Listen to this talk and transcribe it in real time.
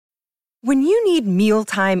When you need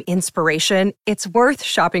mealtime inspiration, it's worth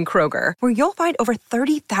shopping Kroger, where you'll find over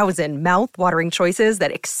 30,000 mouth-watering choices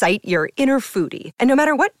that excite your inner foodie. And no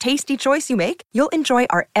matter what tasty choice you make, you'll enjoy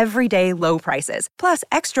our everyday low prices, plus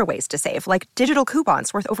extra ways to save, like digital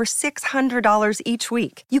coupons worth over $600 each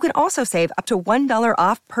week. You can also save up to $1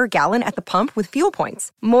 off per gallon at the pump with fuel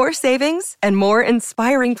points. More savings and more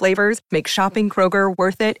inspiring flavors make shopping Kroger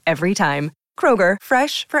worth it every time. Kroger,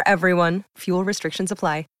 fresh for everyone. Fuel restrictions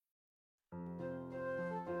apply.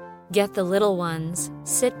 Get the little ones,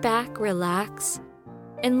 sit back, relax,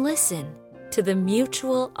 and listen to the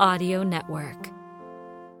Mutual Audio Network.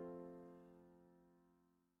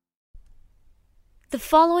 The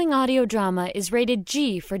following audio drama is rated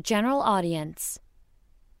G for general audience.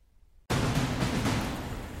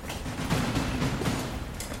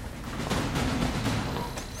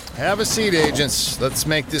 Have a seat, agents. Let's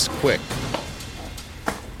make this quick.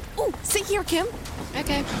 Oh, sit here, Kim.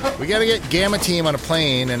 Okay. We gotta get Gamma Team on a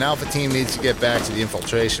plane, and Alpha Team needs to get back to the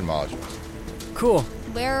infiltration module. Cool.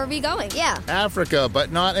 Where are we going? Yeah. Africa, but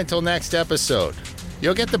not until next episode.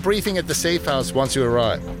 You'll get the briefing at the safe house once you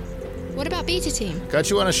arrive. What about Beta Team? Got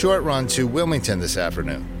you on a short run to Wilmington this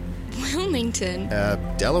afternoon. Wilmington?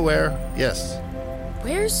 Delaware, yes.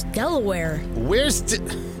 Where's Delaware?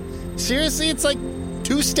 Seriously, it's like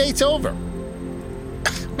 2 states over.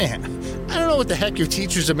 Man, I don't know what the heck your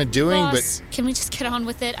teachers have been doing, Boss, but... can we just get on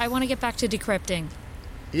with it? I want to get back to decrypting.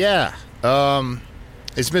 Yeah,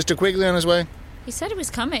 is Mr. Quigley on his way? He said he was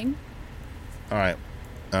coming. All right,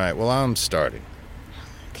 well, I'm starting.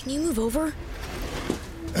 Can you move over?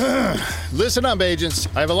 Listen up, agents.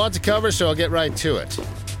 I have a lot to cover, so I'll get right to it.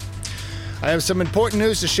 I have some important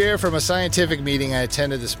news to share from a scientific meeting I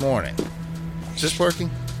attended this morning. Is this working?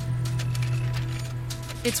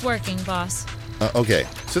 It's working, boss. Okay,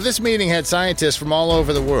 so this meeting had scientists from all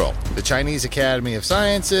over the world. The Chinese Academy of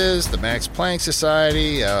Sciences, the Max Planck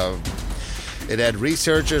Society, it had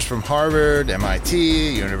researchers from Harvard,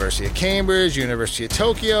 MIT, University of Cambridge, University of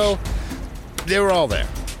Tokyo. They were all there.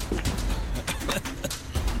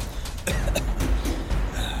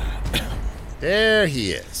 There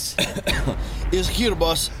he is. Is here,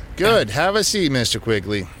 boss. Good. Have a seat, Mr.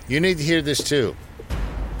 Quigley. You need to hear this, too.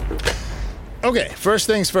 Okay, first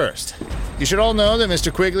things first. You should all know that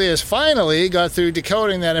Mr. Quigley has finally got through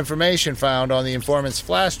decoding that information found on the informant's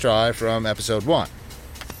flash drive from episode 1.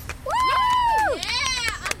 Woo! Yeah,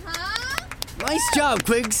 uh-huh. Nice job,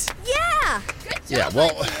 Quigs. Yeah! Good job. Yeah,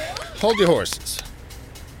 well, hold your horses.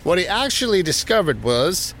 What he actually discovered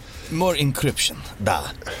was... More encryption,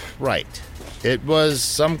 da. Right. It was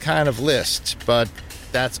some kind of list, but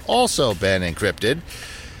that's also been encrypted.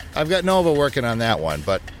 I've got Nova working on that one,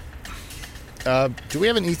 but... do we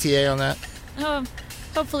have an ETA on that?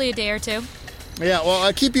 Hopefully a day or two. Yeah, well,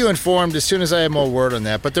 I'll keep you informed as soon as I have more word on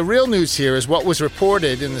that. But the real news here is what was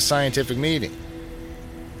reported in the scientific meeting.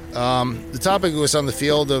 The topic was on the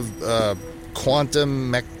field of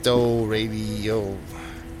quantum mecto-radio...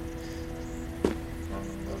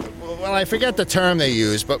 Well, I forget the term they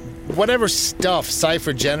used, but whatever stuff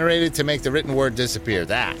Cypher generated to make the written word disappear,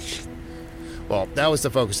 that. Well, that was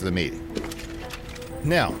the focus of the meeting.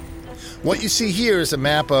 Now... what you see here is a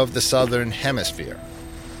map of the southern hemisphere.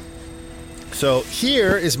 So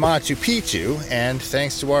here is Machu Picchu, and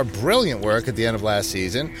thanks to our brilliant work at the end of last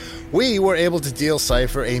season, we were able to deal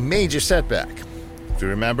Cypher a major setback. If you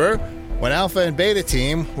remember, when Alpha and Beta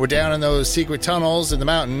Team were down in those secret tunnels in the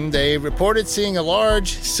mountain, they reported seeing a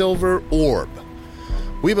large silver orb.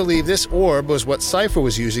 We believe this orb was what Cypher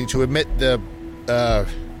was using to emit the,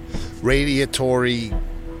 radiatory...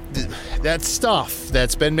 that stuff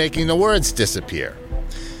that's been making the words disappear.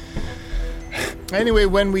 Anyway,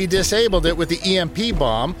 when we disabled it with the EMP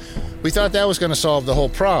bomb, we thought that was going to solve the whole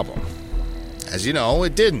problem. As you know,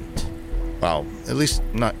 it didn't. Well, at least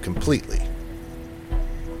not completely.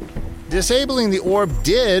 Disabling the orb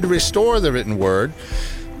did restore the written word,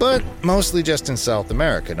 but mostly just in South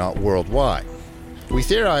America, not worldwide. We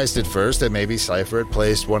theorized at first that maybe Cypher had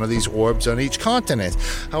placed one of these orbs on each continent.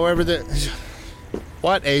 However,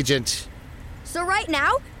 What, Agent? So right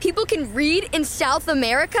now, people can read in South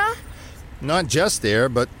America? Not just there,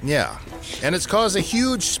 but yeah. And it's caused a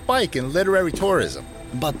huge spike in literary tourism.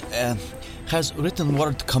 But, has written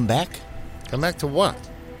word come back? Come back to what?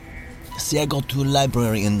 See, I go to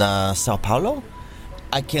library in Sao Paulo.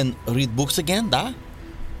 I can read books again, da?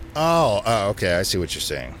 Oh, okay, I see what you're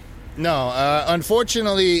saying. No,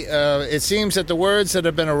 unfortunately, it seems that the words that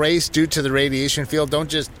have been erased due to the radiation field don't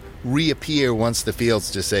just reappear once the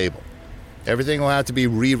field's disabled. Everything will have to be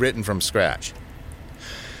rewritten from scratch.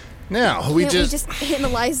 Now, Can't we just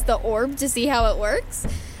analyze the orb to see how it works?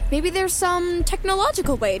 Maybe there's some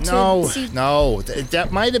technological way to see... No.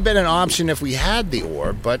 That might have been an option if we had the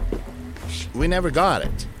orb, but we never got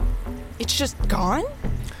it. It's just gone?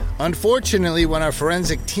 Unfortunately, when our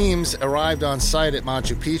forensic teams arrived on site at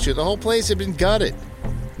Machu Picchu, the whole place had been gutted.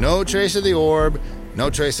 No trace of the orb, no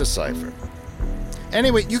trace of Cypher.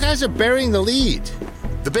 Anyway, you guys are burying the lead.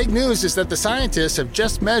 The big news is that the scientists have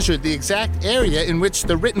just measured the exact area in which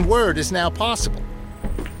the written word is now possible.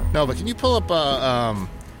 No, but can you pull up a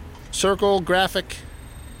circle graphic?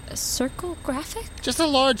 A circle graphic? Just a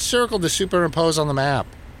large circle to superimpose on the map.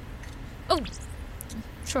 Oh,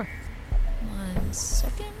 sure. 1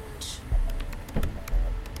 second.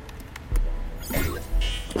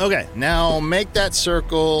 Okay, now make that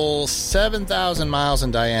circle 7,000 miles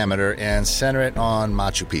in diameter and center it on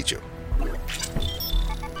Machu Picchu.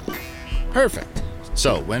 Perfect.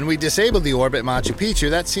 So, when we disable the orb at Machu Picchu,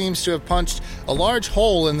 that seems to have punched a large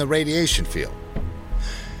hole in the radiation field.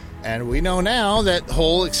 And we know now that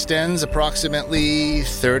hole extends approximately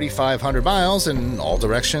 3,500 miles in all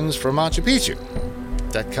directions from Machu Picchu.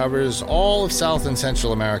 That covers all of South and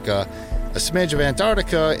Central America, a smidge of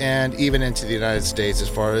Antarctica, and even into the United States as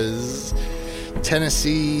far as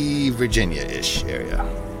Tennessee, Virginia-ish area.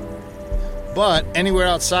 But anywhere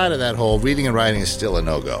outside of that hole, reading and writing is still a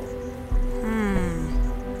no-go.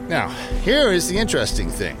 Now, here is the interesting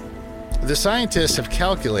thing. The scientists have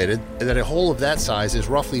calculated that a hole of that size is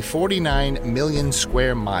roughly 49 million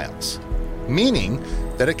square miles, meaning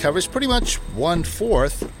that it covers pretty much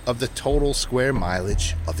 1/4 of the total square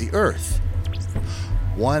mileage of the Earth.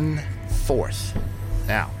 1/4.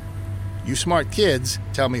 Now, you smart kids,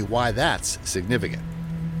 tell me why that's significant.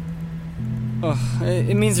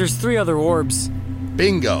 It means there's 3 other orbs.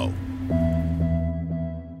 Bingo!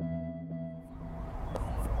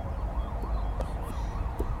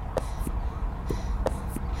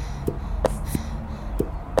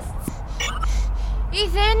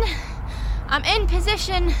 Ethan, I'm in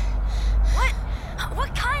position. What?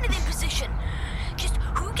 What kind of imposition? Just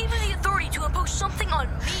who gave you the authority to impose something on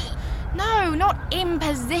me? No, not in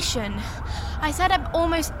position. I said I'm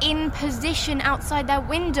almost in position outside that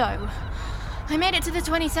window. I made it to the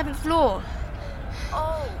 27th floor.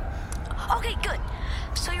 Oh, okay, good.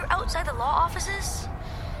 So you're outside the law offices?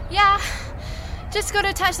 Yeah, just gotta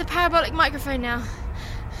attach the parabolic microphone now.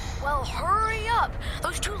 Well, hurry up.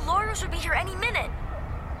 Those 2 lawyers would be here any minute.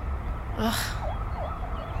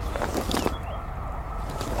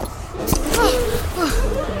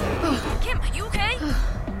 Kim, you okay?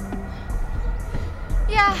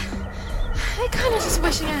 Yeah, I kind of just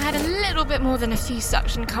wishing I had a little bit more than a few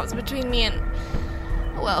suction cups between me and,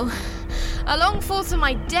 well, a long fall to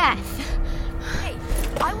my death. Hey,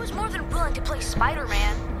 I was more than willing to play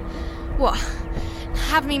Spider-Man. What?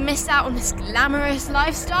 Have me miss out on this glamorous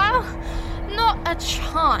lifestyle? Not a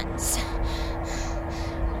chance.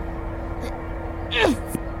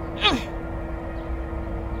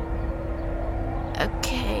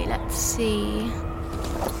 Okay, let's see.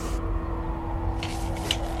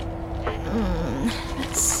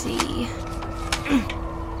 Let's see.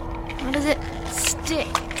 How does it stick?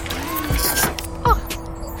 Oh,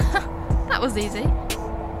 that was easy.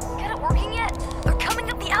 Get it working yet? They're coming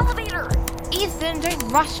up the elevator. Ethan, don't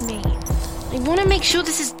rush me. I want to make sure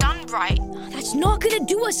this is done right. That's not gonna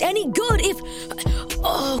do us any good if...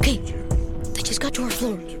 Oh, okay. They just got to our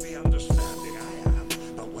floor. To be understanding I am,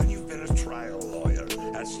 but when you've been a trial lawyer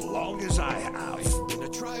as long as I have... Been a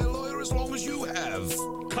trial lawyer as long as you have.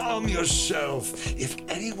 Calm yourself. If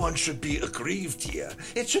anyone should be aggrieved here,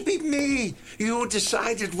 it should be me. You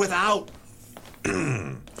decided without...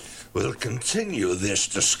 We'll continue this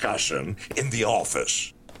discussion in the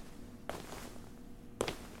office.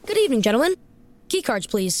 Good evening, gentlemen. Keycards,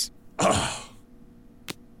 please.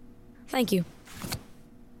 Thank you.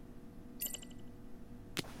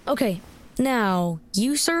 Okay, now,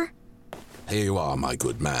 you, sir? Here you are, my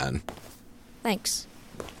good man. Thanks.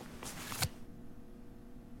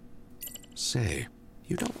 Say,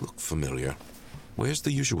 you don't look familiar. Where's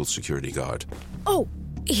the usual security guard? Oh,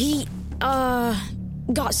 he,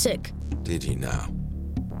 got sick. Did he now?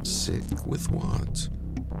 Sick with what?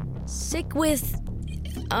 Sick with,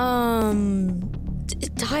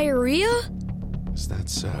 diarrhea? Is that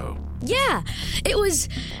so? Yeah, it was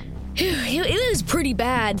pretty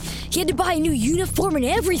bad. He had to buy a new uniform and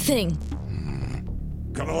everything.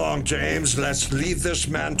 Come along, James. Let's leave this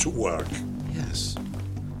man to work. Yes.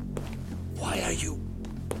 Why are you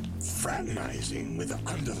fraternizing with the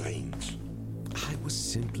underlings? I was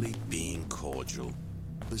simply being cordial.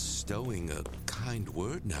 Bestowing a kind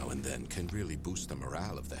word now and then can really boost the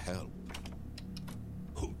morale of the help.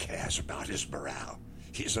 Who cares about his morale?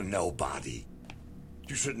 He's a nobody.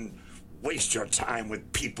 You shouldn't waste your time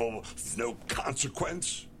with people of no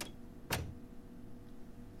consequence.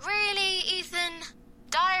 Really, Ethan?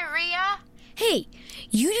 Diarrhea? Hey,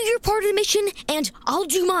 you do your part of the mission, and I'll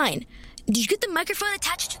do mine. Did you get the microphone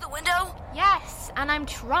attached to the window? Yes, and I'm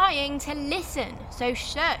trying to listen, so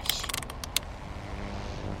shush.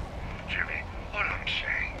 Jimmy, all I'm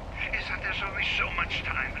saying is that there's only so much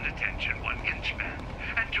time and attention one can spend,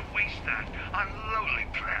 and to waste that on lowly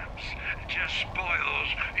plebs just spoils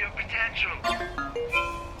your potential.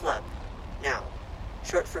 Pleb, now,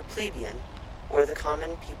 short for plebeian, or the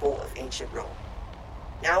common people of ancient Rome.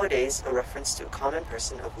 Nowadays, a reference to a common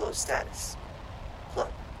person of low status. Pleb.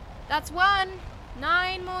 That's 1.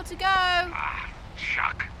 9 more to go. Ah,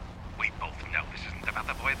 Chuck. We both know this isn't about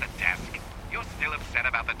the boy at the desk. You're still upset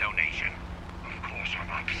about the donation. Of course I'm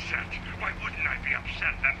upset. Why wouldn't I be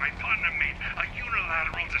upset that my partner made a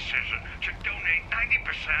unilateral decision to donate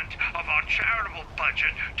 90% of our charitable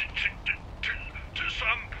budget to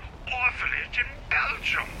some orphanage in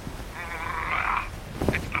Belgium?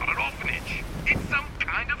 It's not an orphanage. It's some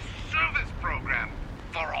kind of service program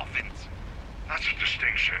for orphans. That's a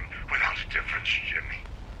distinction without a difference, Jimmy.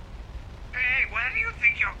 Hey, where do you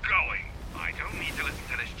think you're going? I don't need to listen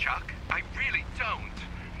to this, Chuck. I really don't.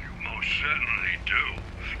 You most certainly do.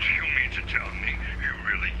 Do you mean to tell me you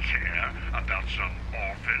really care about some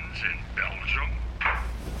orphans in Belgium?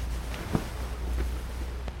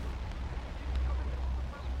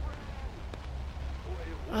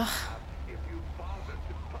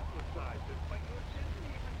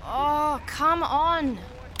 Oh, come on.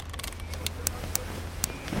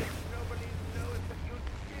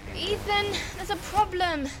 Ethan, there's a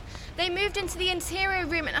problem. They moved into the interior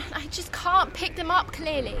room and I just can't pick them up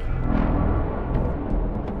clearly.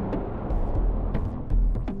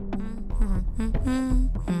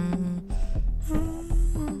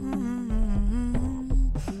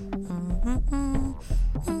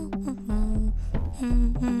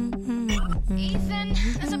 Ethan,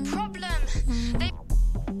 there's a problem.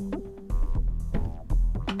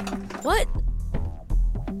 What?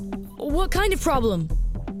 What kind of problem?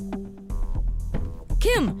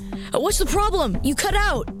 Kim, what's the problem? You cut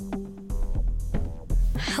out.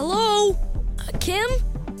 Hello? Kim?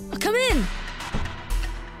 Come in.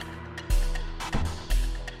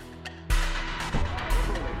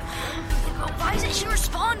 Why isn't she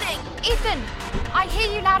responding? Ethan, I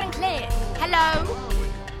hear you loud and clear. Hello?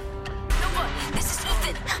 Nova, this is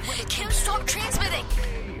Ethan. Kim, stop transmitting.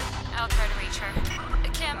 I'll try to reach her.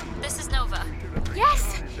 Kim, this is Nova.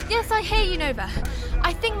 Yes, I hear you, Nova.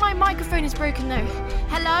 I think my microphone is broken, though.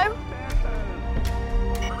 Hello?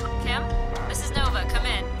 Kim, this is Nova. Come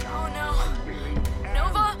in. Oh, no.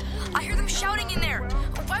 Nova, I hear them shouting in there.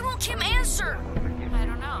 Why won't Kim answer? I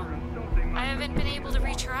don't know. I haven't been able to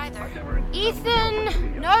reach her either.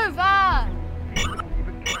 Ethan! Nova!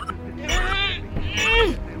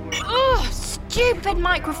 Stupid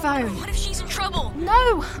microphone. What if she's in trouble?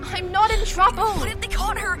 No, I'm not in trouble. What if they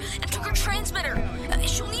caught her and took her transmitter?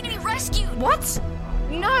 She'll need to be rescued. What?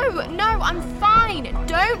 No, I'm fine.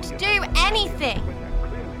 Don't do anything.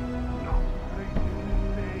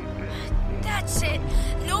 That's it.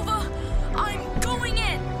 Nova, I'm going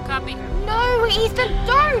in. Copy. No, Ethan,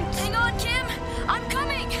 don't. Hang on, Kim. I'm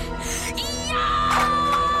coming. Yeah!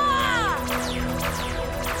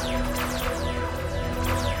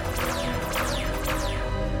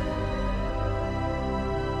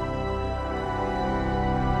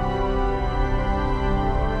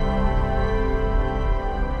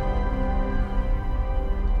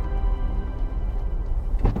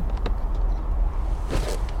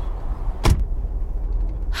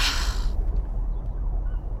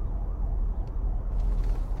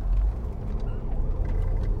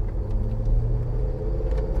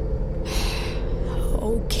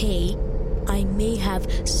 Okay, I may have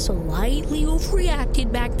slightly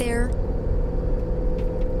overreacted back there.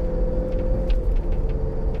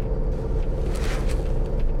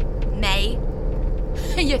 May?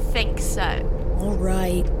 You think so? All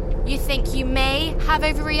right. You think you may have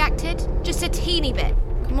overreacted? Just a teeny bit?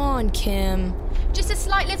 Come on, Kim. Just a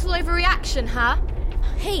slight little overreaction, huh?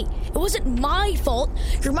 Hey, it wasn't my fault.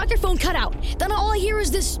 Your microphone cut out. Then all I hear is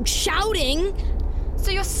this shouting. So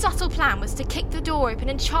your subtle plan was to kick the door open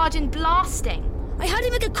and charge in blasting? I had to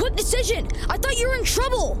make a quick decision. I thought you were in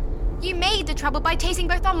trouble. You made the trouble by tasing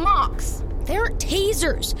both our marks. They aren't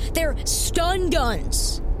tasers. They're stun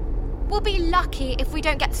guns. We'll be lucky if we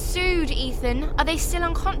don't get sued, Ethan. Are they still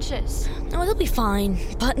unconscious? Oh, they'll be fine.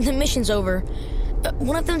 But the mission's over.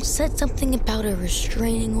 One of them said something about a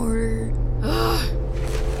restraining order.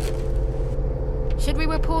 Should we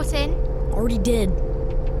report in? Already did.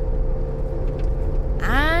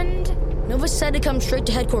 just said to come straight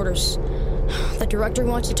to headquarters. The director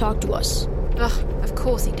wants to talk to us. Ugh, of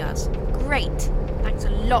course he does. Great. Thanks a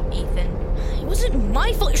lot, Ethan. It wasn't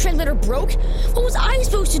my fault your transmitter broke. What was I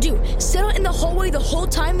supposed to do? Sit out in the hallway the whole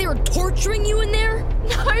time they were torturing you in there?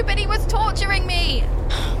 Nobody was torturing me.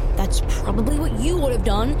 That's probably what you would have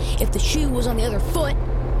done if the shoe was on the other foot.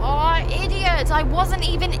 Oh, idiot. I wasn't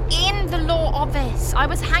even in the law office. I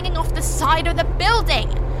was hanging off the side of the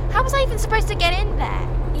building. How was I even supposed to get in there?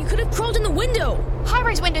 You could have crawled in the window.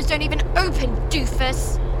 High-rise windows don't even open,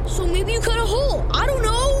 doofus. So maybe you cut a hole. I don't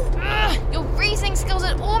know. Ugh, your reasoning skills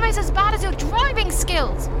are almost as bad as your driving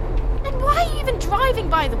skills. And why are you even driving,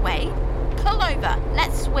 by the way? Pull over.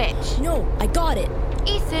 Let's switch. No, I got it.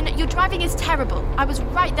 Ethan, your driving is terrible. I was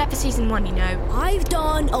right there for season 1, you know. I've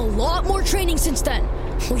done a lot more training since then.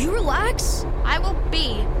 Will you relax? I will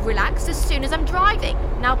be relaxed as soon as I'm driving.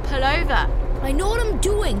 Now pull over. I know what I'm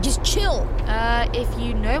doing. Just chill. If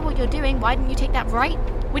you know what you're doing, why didn't you take that right?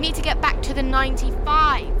 We need to get back to the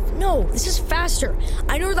 95. No, this is faster.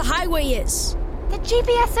 I know where the highway is. The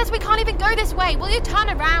GPS says we can't even go this way. Will you turn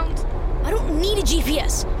around? I don't need a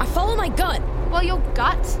GPS. I follow my gut. Well, your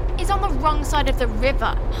gut is on the wrong side of the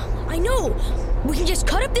river. I know. We can just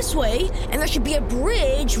cut up this way, and there should be a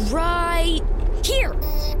bridge right here.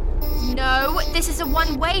 No, this is a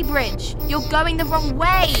one-way bridge. You're going the wrong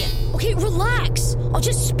way. Okay, relax. I'll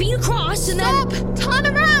just speed across and then... Stop! Turn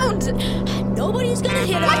around! Nobody's gonna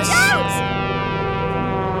hit us. Watch out!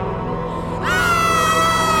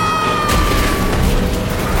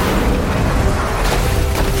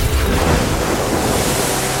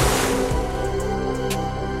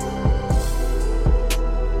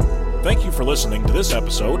 Thank you for listening to this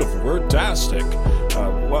episode of Wordtastic.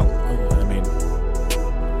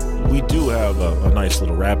 We do have a nice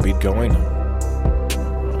little rap beat going,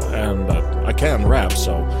 and I can rap,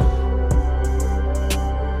 so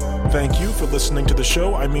thank you for listening to the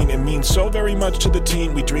show. It means so very much to the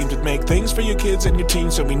team. We dream to make things for your kids and your team,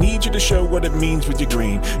 so we need you to show what it means with your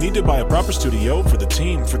green. Need to buy a proper studio for the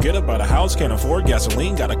team. Forget about a house, can't afford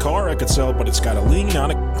gasoline. Got a car I could sell, but it's got a lien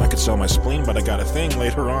on it. I could sell my spleen, but I got a thing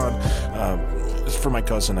later on. It's for my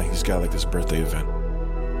cousin. He's got like this birthday event.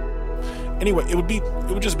 Anyway, it would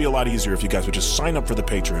just be a lot easier if you guys would just sign up for the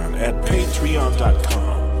Patreon at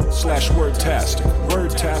patreon.com/wordtastic.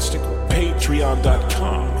 Wordtastic.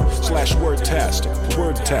 Patreon.com/wordtastic.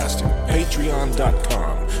 Wordtastic.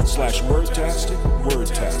 Patreon.com/wordtastic. Wordtastic.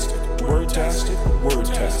 Wordtastic. Wordtastic.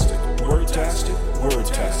 Wordtastic. Wordtastic.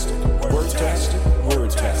 Wordtastic.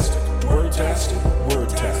 Wordtastic. Wordtastic.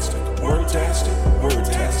 Wordtastic. Wordtastic.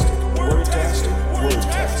 Wordtastic. Wordtastic.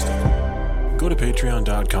 Wordtastic. Go to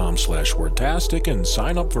patreon.com/wordtastic and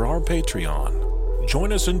sign up for our Patreon.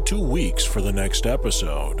 Join us in 2 weeks for the next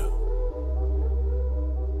episode.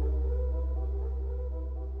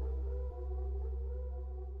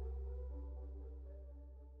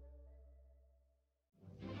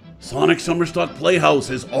 Sonic Summerstock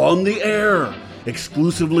Playhouse is on the air.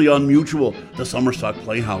 Exclusively on Mutual, the Summerstock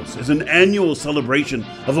Playhouse is an annual celebration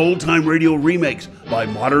of old-time radio remakes by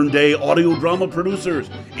modern-day audio drama producers,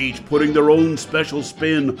 each putting their own special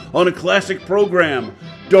spin on a classic program.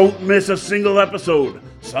 Don't miss a single episode.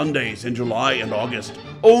 Sundays in July and August,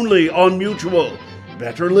 only on Mutual.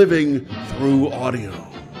 Better living through audio.